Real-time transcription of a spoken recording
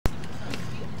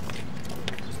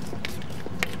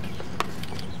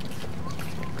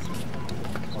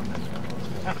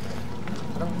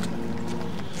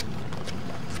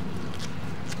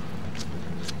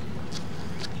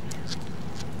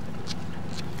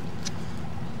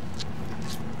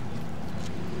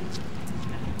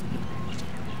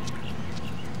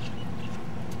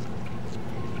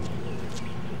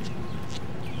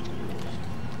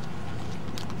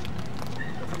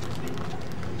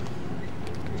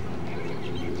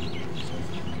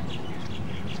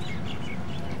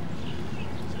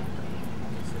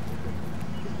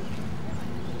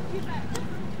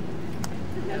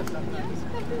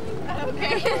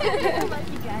Like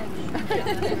you guys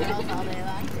rails all day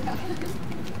long.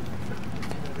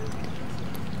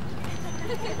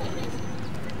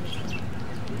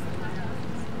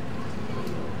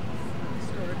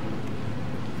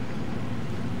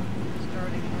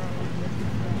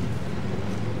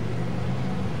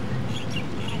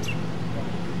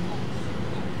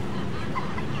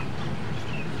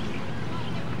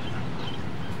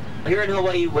 Here in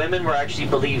Hawaii, women were actually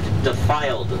believed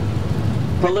defiled,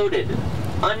 polluted,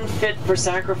 unfit for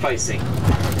sacrificing.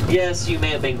 Yes, you may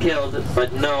have been killed,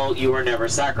 but no, you were never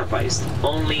sacrificed.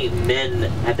 Only men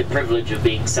had the privilege of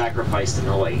being sacrificed in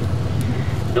Hawaii.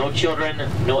 No children,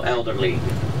 no elderly.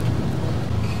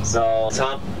 So,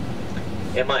 top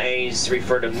MIAs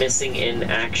refer to missing in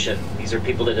action. These are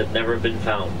people that have never been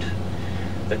found.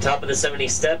 The top of the 70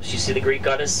 steps, you see the Greek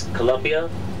goddess Columbia.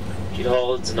 She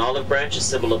holds an olive branch, a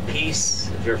symbol of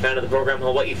peace. If you're a fan of the program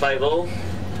Hawaii 5-0,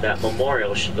 that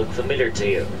memorial should look familiar to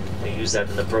you. They use that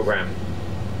in the program.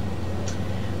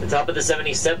 The top of the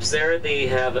 70 steps there, they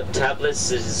have tablets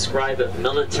that describe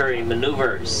military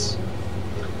maneuvers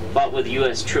fought with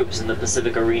U.S. troops in the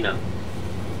Pacific arena.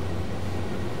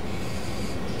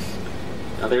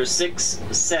 Now there's 6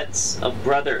 sets of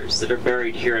brothers that are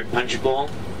buried here at Punch Bowl.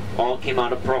 All came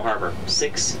out of Pearl Harbor.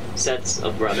 6 sets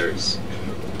of brothers.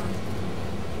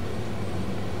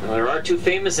 Now, there are 2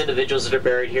 famous individuals that are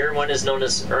buried here. One is known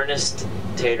as Ernest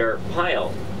Taylor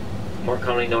Pyle, more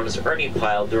commonly known as Ernie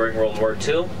Pyle during World War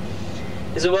II.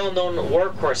 He's a well-known war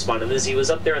correspondent as he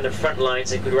was up there in the front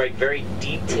lines and could write very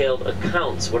detailed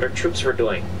accounts what our troops were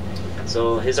doing.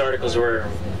 So his articles were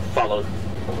followed.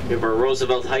 We have our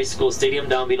Roosevelt High School Stadium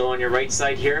down below on your right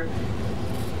side here.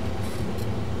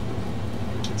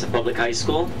 It's a public high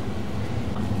school.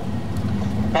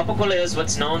 Papakolea is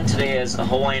what's known today as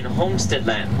Hawaiian homestead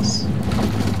lands.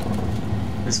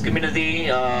 This community,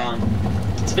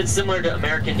 it's a bit similar to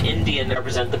American Indian that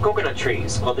represent the coconut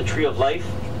trees, called the Tree of Life.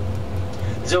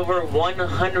 There's over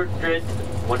 100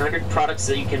 products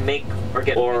that you can make or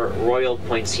get for Royal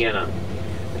Point Sienna.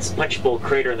 It's a punch bowl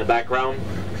crater in the background.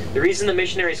 The reason the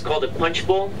missionaries called it Punch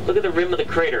Bowl, look at the rim of the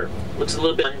crater. Looks a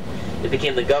little bit. It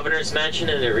became the governor's mansion,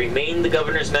 and it remained the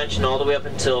governor's mansion all the way up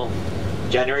until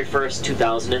January 1st,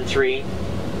 2003.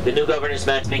 The new governor's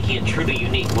mansion, making it truly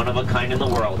unique, one of a kind in the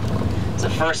world. It's the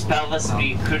first palace to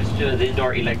be equipped with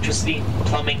indoor electricity,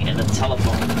 plumbing, and a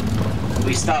telephone. We'll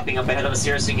be stopping up ahead of us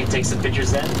here so you can take some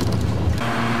pictures then.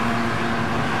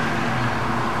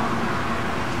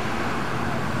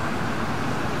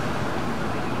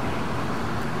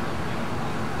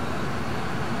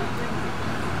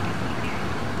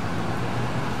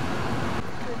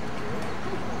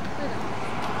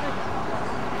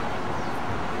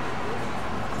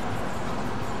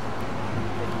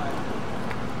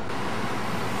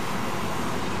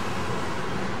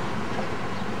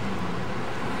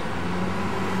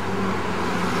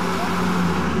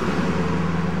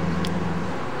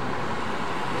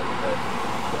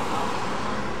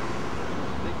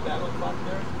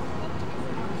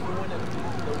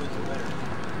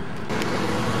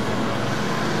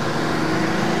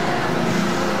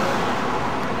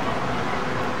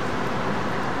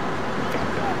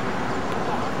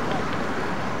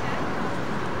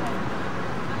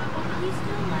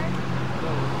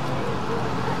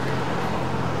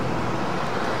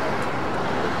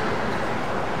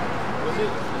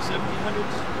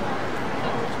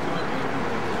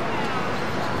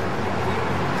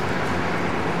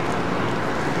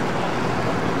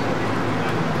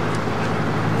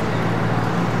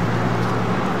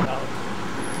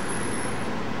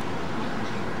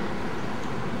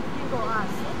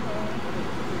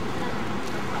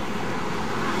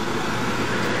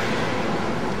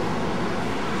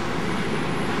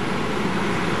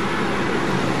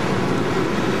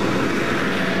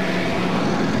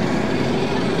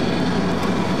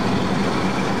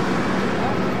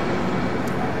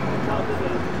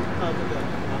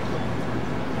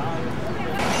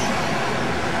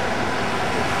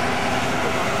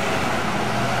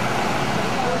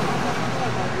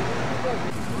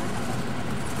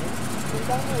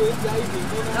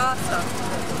 Awesome.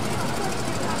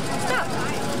 Stop.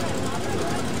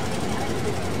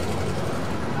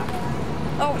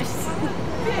 Oh, it's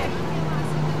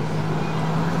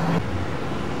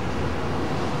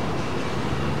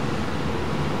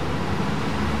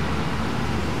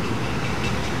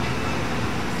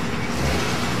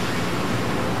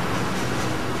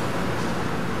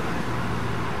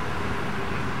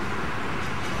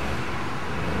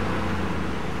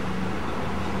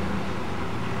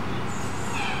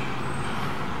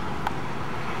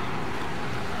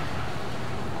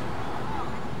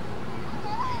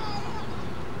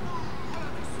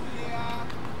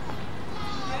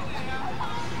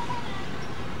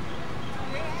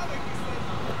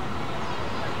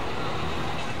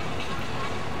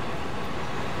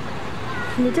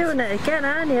You're doing it again,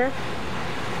 aren't you?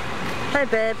 Hey,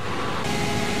 babe.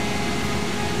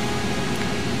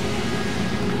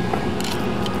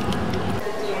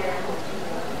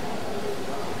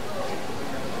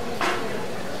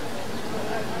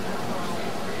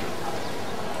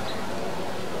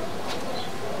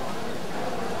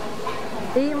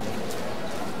 Are you